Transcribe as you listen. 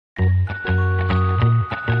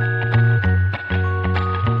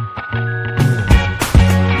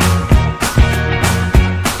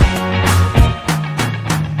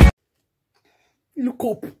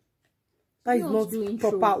That is not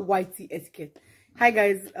proper whitey etiquette. Hi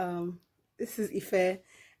guys, this is Ife,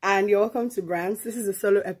 and you're welcome to Brands. This is a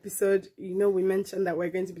solo episode. You know, we mentioned that we're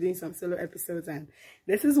going to be doing some solo episodes, and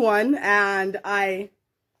this is one. And I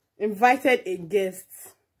invited a guest,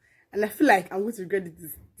 and I feel like I'm going to regret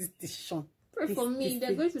this decision. Pray for me,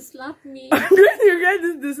 they're going to slap me. I'm going to regret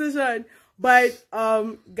this decision. But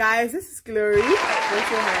guys, this is Glowrrie.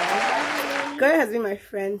 Glowrrie has been my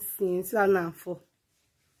friend since 2004.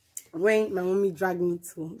 When my mommy dragged me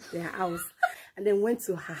to their house, and then went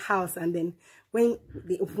to her house, and then when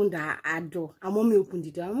they opened our door, and mommy opened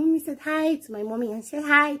the door, and mommy said hi to my mommy, and said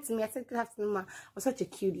hi to me. I said good afternoon, ma. I was such a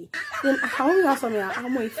cutie. Then her mommy asked me,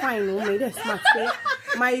 I'm fine, mommy, that's smart.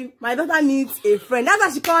 My daughter needs a friend. That's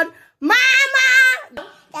what she called Mama.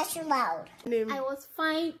 That's loud. I was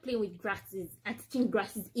fine playing with grasses and teaching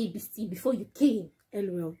grasses ABC before you came.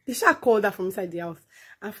 LOL. They should call that from inside the house.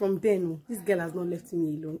 And from then, this girl has not left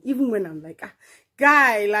me alone. Even when I'm like,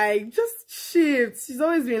 guy, like, just shit. She's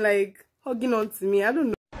always been like hugging on to me. I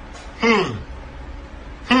don't know.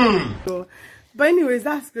 So, but anyways,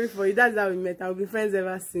 that's great for you. That's how we met. I've been friends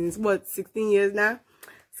ever since. What, 16 years now?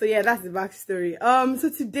 So yeah, that's the backstory. So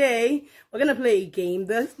today we're gonna play a game.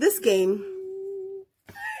 This game.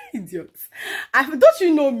 Idiots. Don't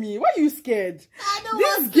you know me? Why are you scared?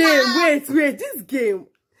 This game,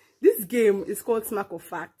 this game is called Smack or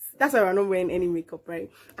Facts. That's why we're not wearing any makeup,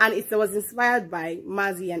 right? And it was inspired by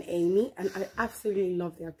Mazzy and Amy, and I absolutely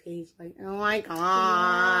love their page. Like, oh my god,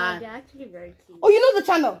 yeah, they're actually very cute. Oh, you know the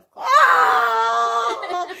channel?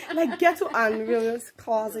 Oh! Like Ghetto and Realist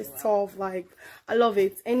causes stuff. Like, I love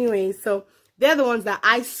it. Anyway, so they're the ones that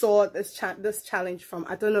I saw this challenge from.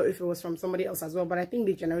 I don't know if it was from somebody else as well, but I think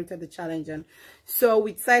they generated the challenge, and so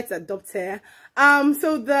we decided to adopt her.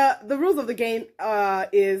 So the rules of the game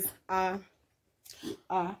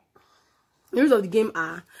the rules of the game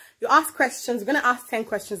are: you ask questions. We're gonna ask 10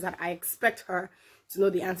 questions that I expect her to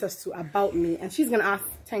know the answers to about me, and she's gonna ask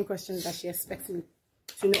 10 questions that she expects me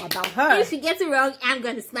to know about her. If she gets it wrong, I'm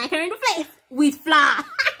gonna smack her in the face with flour.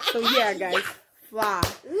 So yeah, guys. Flour.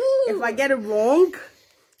 If I get it wrong,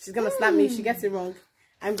 she's gonna slap me. If she gets it wrong,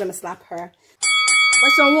 I'm gonna slap her.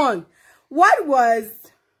 Question 1. What was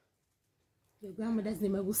your grandmother's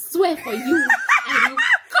name? I will swear for you. I will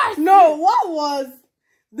curse no, you. what was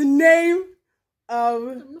the name of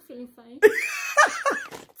I'm not feeling fine.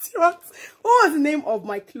 what was the name of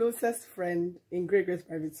my closest friend in Grace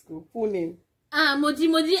Private School? Full name? Moji.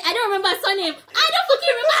 I don't remember her surname. I don't fucking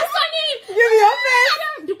remember her surname. Give me your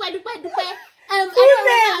face. Dupe. I don't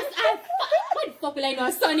remember. What the fuck will I know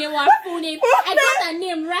her surname or her full name? I got her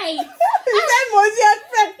name right. You said Moji and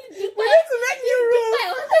friend. We need to make new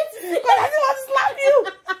rules. Because I didn't want to slap you.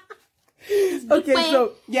 Okay, so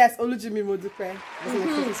yes, Olujimi Modupe. That's my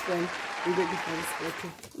closest friend in Grace Private School.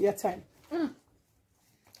 Okay, your turn.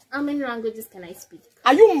 How many languages can I speak?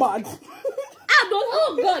 Are you mad? I don't.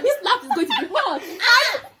 Oh God, this laugh is going to be hot.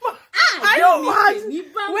 Are you mad?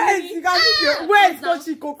 Wait, you can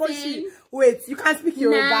speak your Koshi. Wait, you can't speak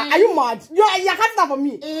Yoruba. Are you mad? You can't stop for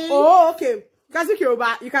me. Oh, okay. You can speak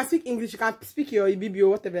Yoruba. You can speak English. You can speak your Ibibio,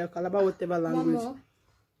 whatever, Calabar, whatever language.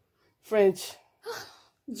 French.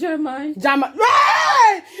 German. German.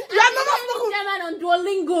 Hey! You are not spoken German on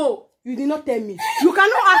Duolingo. You did not tell me. You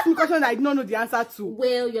cannot ask me questions I did not know the answer to.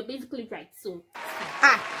 Well, you're basically right. So.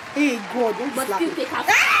 Hey God, don't but slap still me. take her.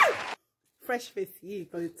 Fresh face, yeah,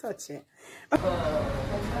 because it touch it.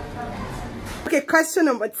 Okay, question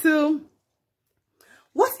number 2.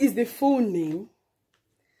 What is the full name?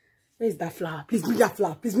 Where is that flower? Please bring that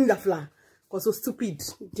flower. Please bring that flower. Because so stupid,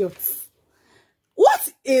 idiots.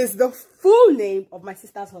 What is the full name of my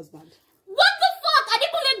sister's husband? What the fuck? I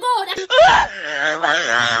didn't go.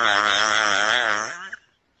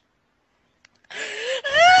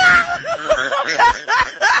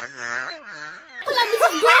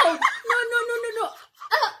 No.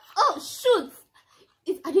 Oh shoot!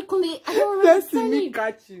 It's Adekole. I don't remember her name.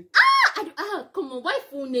 Catch you. Come on. Why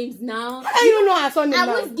full names now? I don't know her surname. I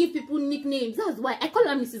always give people nicknames. That's why I call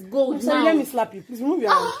her Mrs. Gold. Sorry, let me slap you. Please remove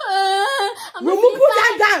your hand. Remove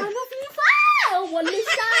that down. I'm not feeling fine. Oh,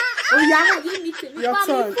 Walisa. Oh yeah. Your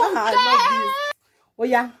turn. I love this. Oh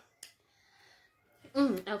yeah.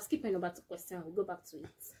 I'll skip my number 2 question. We'll go back to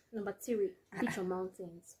it. Number 3. Beach or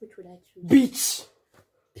mountains? Which would I choose? Beach.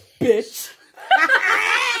 Bitch.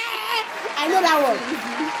 I know that one.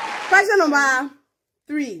 Question number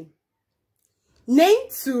 3. Name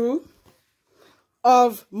 2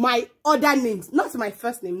 of my other names. Not my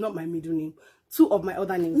first name, not my middle name. 2 of my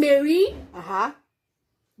other names. Mary.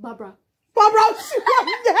 Barbara. Barbara.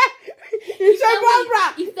 It's a Barbara.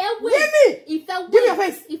 If I wait. Give me. If I wait. Give me your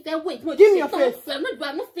face. If I wait. No, Give me your face. I'm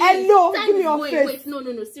not finished. Hello. Give me your face. Wait.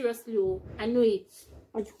 No. Seriously. Oh. I know it.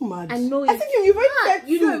 Are you mad? I know it. I think you've already said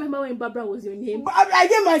you don't remember when Barbara was your name? I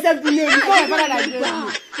gave myself the name. It's not my father that gave me.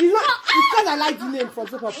 It's because I like the name from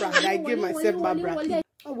soap opera that I gave myself Barbara.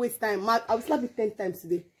 Don't waste time. I will slap it 10 times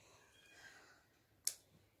today.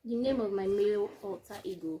 The name of my male alter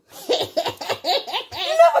ego. You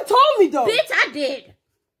never told me though. Bitch, I did.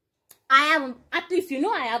 I have, at least you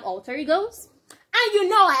know I have alter egos. And you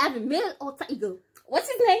know I have a male alter ego. What's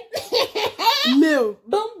his name? Male.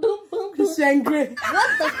 Boom, boom, boom, boom. Christian Grey.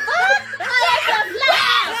 What the fuck?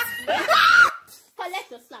 Collect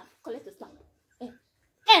your slap. Collect your slap.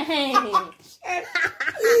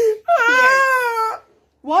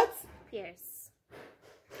 What? Pierce.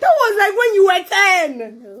 That was like when you were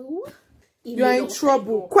 10. No. You are in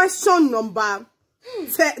trouble. Question number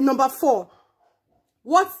 4.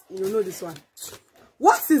 What? You know this one.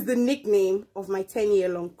 What is the nickname of my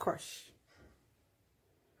 10-year-long crush?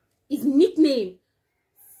 His nickname.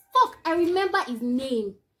 Fuck, I remember his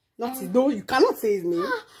name. Not his, no, you cannot say his name.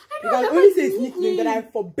 I You don't can only say his nickname that I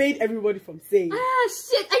forbade everybody from saying. Ah,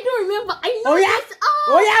 shit, I don't remember. I know. Oh yeah? This.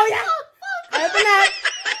 Oh yeah? Fuck. Open up.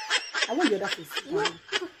 I want the other face.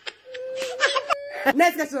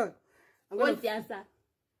 Next question. What's the answer?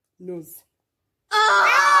 Nose.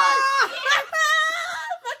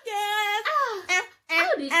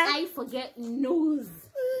 How did I forget nose?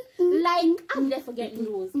 Like, how did I forget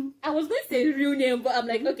nose? I was going to say real name, but I'm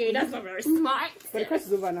like, okay, that's not very smart. But the question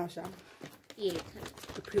is over now, Sha. Yeah.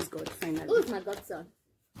 Praise God, finally. Who's my godson?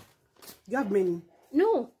 You have many.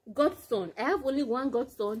 No, godson. I have only one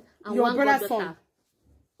godson and Your one brother's goddaughter.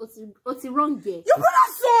 What's wrong there? Your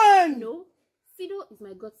brother's son! No. Sido is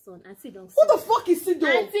my godson and Sidong's Who son. the fuck is Sido?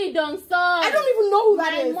 And Sidong's son. I don't even know who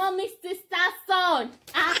that is. My mommy's sister's son.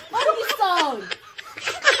 Mommy's son.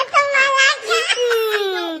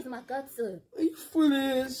 Sido is my godson. Are you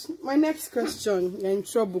foolish? My next question, you're in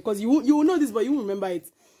trouble because you will know this, but you won't remember it.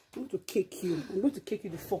 I'm going to kick you. I'm going to kick you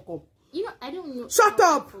the fuck up. You know, I don't know. Shut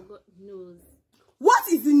up! I forgot nose. What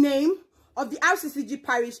is the name of the RCCG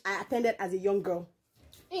parish I attended as a young girl?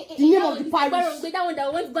 The name of the parish. That one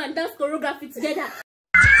that went to go and dance choreography together.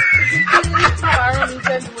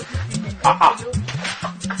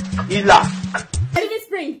 Living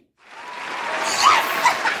Spring.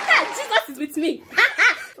 Jesus is with me.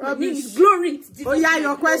 My name is Glowrrie. Oh yeah,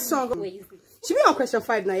 your question. Where is it? Should be on question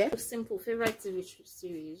 5 now, yeah? Simple favorite TV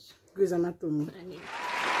series. Grey's Anatomy. I mean,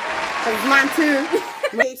 That's mine too.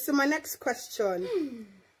 Okay, so my next question.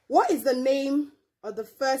 What is the name of the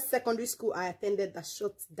first secondary school I attended that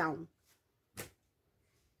shut down?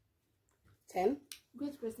 10?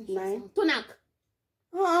 great person. 9? Tonak.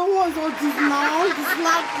 Oh, I want all this now. This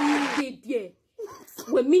They there.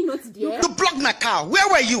 Were me not there? You blocked my car. Where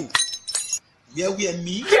were you? Where were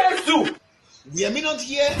me? Yes, you. Were me not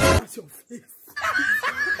here? That's your face.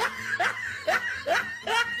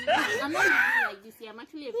 I'm not living like this here. I'm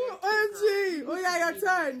actually a very OMG. Oh yeah, your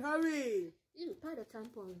turn. Hurry. You part of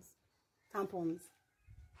tampons. Tampons.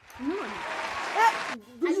 No.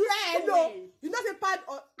 Do you so know? well? You not a part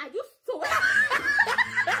of Are you so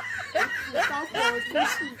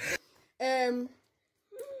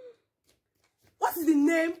what is the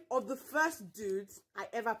name of the first dude I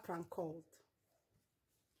ever prank called?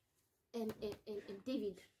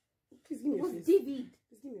 David. Please give me your What's face. David?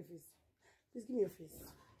 Please give me your face. Please give me your face.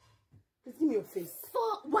 Please give me your face.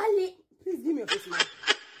 For Wale. Please give me your face, man.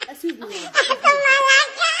 Excuse me, man.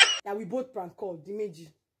 That we both prank called Dimeji.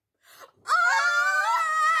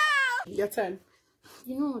 Your turn.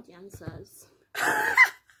 You know what the answers.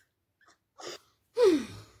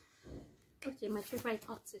 Okay, my favorite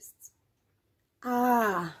artist.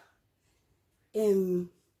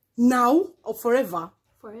 Now or forever?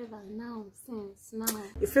 Forever, now, since, now.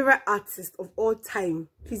 Your favorite artist of all time?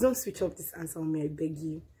 Please don't switch up this answer on me, I beg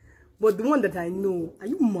you. But the one that I know, are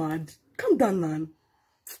you mad? Calm down, man.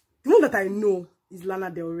 The one that I know is Lana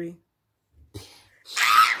Del Rey.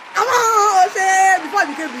 Come on, say before I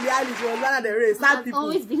became Billie Eilish, it was Lana Del Rey. Sad people.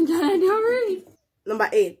 Always been Lana Del Rey. Number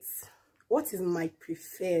 8. What is my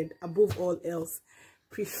preferred, above all else,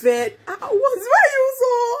 preferred? What's where you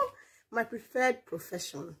saw? My preferred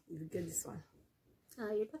profession. You get this one.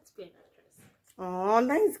 You're about to be an actress. Oh,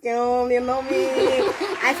 nice girl. You know me.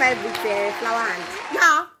 High five with flower hand.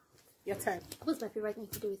 Yeah. Your turn. What's my favorite thing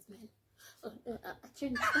to do with men? I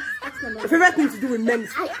changed. That's not my Your favorite thing to do with men?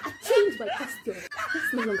 I changed my question.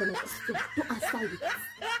 That's no longer my question. Don't answer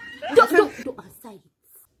it. Don't answer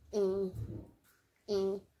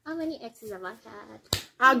it. How many exes have I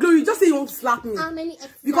had? Girl, you just say you want to slap me. How many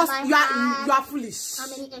exes because have I you had? are foolish. How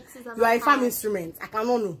many exes have You are I a farm had? instrument. I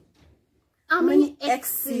cannot know. How many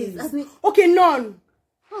exes? Okay, none.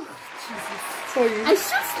 Oh, Jesus. Sorry. I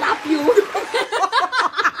should slap you.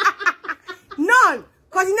 None.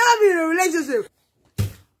 Because you never been in a relationship.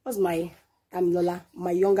 What's my Damilola,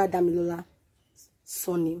 my younger Damilola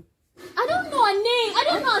surname? I don't know a name. I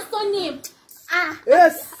don't know a surname.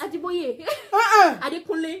 Yes. Adiboye.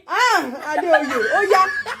 Adekunle. Adeoye. Oh yeah.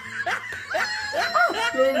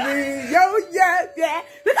 Oh yeah.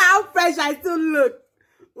 Look how fresh I still look.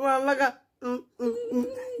 Well, look at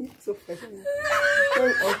so fresh.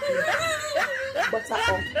 Butter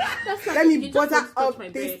up. Let me butter up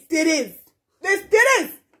this titties. This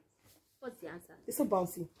titties. What's the answer? It's so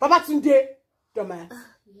bouncy. Baba Tunde. Dumbass.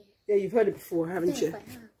 Yeah, you've heard it before, haven't you?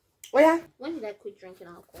 Oh yeah? When did I quit drinking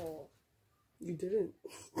alcohol? You didn't.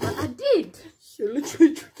 I did. You're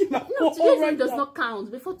literally drinking alcohol. No, today's right does now. not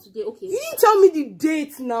count. Before today, okay. You didn't tell me the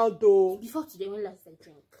date now, though. Before today, when last I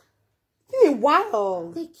drank. It's been a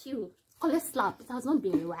while. Thank you. Oh, let's slap. It has not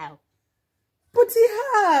been a while. But he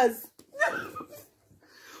has.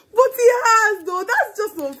 But he has, though. That's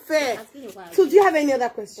just unfair. It's been a while. So, do you have any other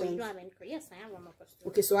questions? You don't have any? Yes, I have one more question.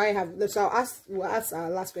 Okay, so I have. We'll ask our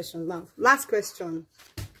last question now. Last question.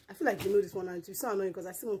 I feel like you know this one, and it's so annoying because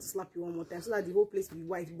I still want to slap you one more time so that the whole place will be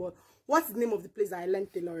white. But what's the name of the place that I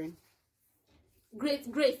learned tailoring? Grace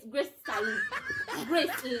Stalin.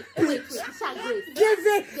 Grace Grace. Give it. There's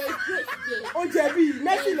Grace there. Oh, JB,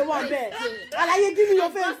 next thing the one there. And give me your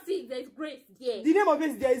face. See, there's Grace there. The name of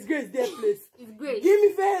it there is Grace there, please. It's Grace. Give me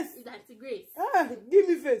face. It's Auntie Grace. Give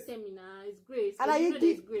me face. Seminar, it's Grace. And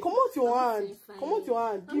come out your hand. Come out your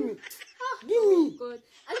hand. Give me. Give me. God.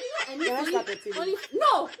 And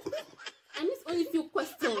I miss only few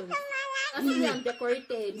questions. That's why I'm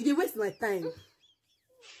decorated. You waste my time.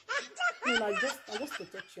 No, I just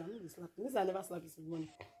protect you. I'm not slapping. This I never slap you since morning.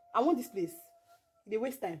 I want this place. They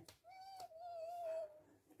waste time.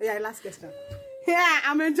 Yeah, last question. Yeah,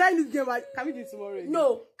 I'm enjoying this game. Can we do it tomorrow? Again?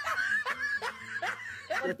 No.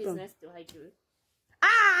 What business do I do?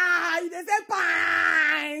 You didn't say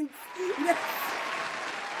pint.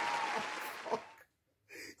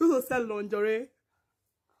 You don't sell lingerie.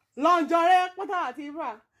 Lingerie. What are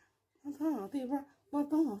Tibra?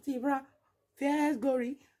 Fierce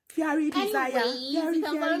Glowrrie. Fiery Desire. Anyways, you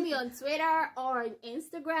can follow me on Twitter or on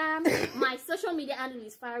Instagram. My social media handle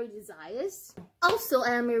is Fiery Desires. Also,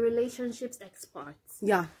 I am a relationships expert.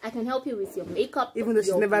 Yeah. I can help you with your makeup, even though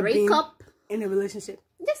she's never been in a relationship.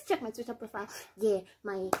 Just check my Twitter profile. Yeah,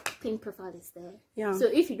 my pin profile is there. Yeah. So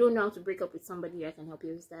if you don't know how to break up with somebody, I can help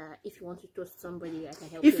you with that. If you want to toast somebody, I can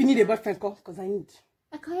help you. If you need a boyfriend, call because I need.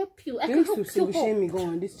 I can help you. I can help you. You shame me go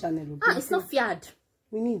on this channel. It's not fiad.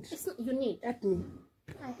 We need. It's not, you need. Help me.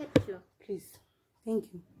 I help you. Please.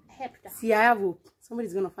 Thank you. I help that. See, I have hope.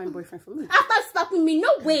 Somebody's gonna find a boyfriend for me. After slapping me,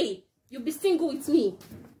 no way. You'll be single with me.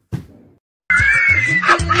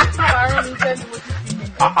 Why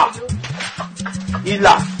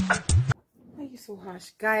are you so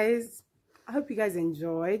harsh, guys? I hope you guys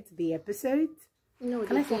enjoyed the episode. No,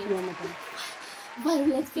 can I slap you one more time?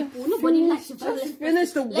 Violent people. Nobody likes violent. Just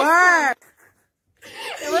finish the work.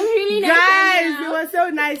 It was really nice. Guys, it was so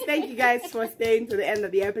nice. Thank you guys for staying to the end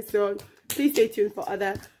of the episode. Please stay tuned for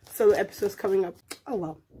other solo episodes coming up. Oh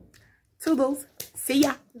well. Toodles. See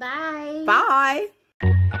ya. Bye.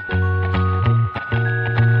 Bye.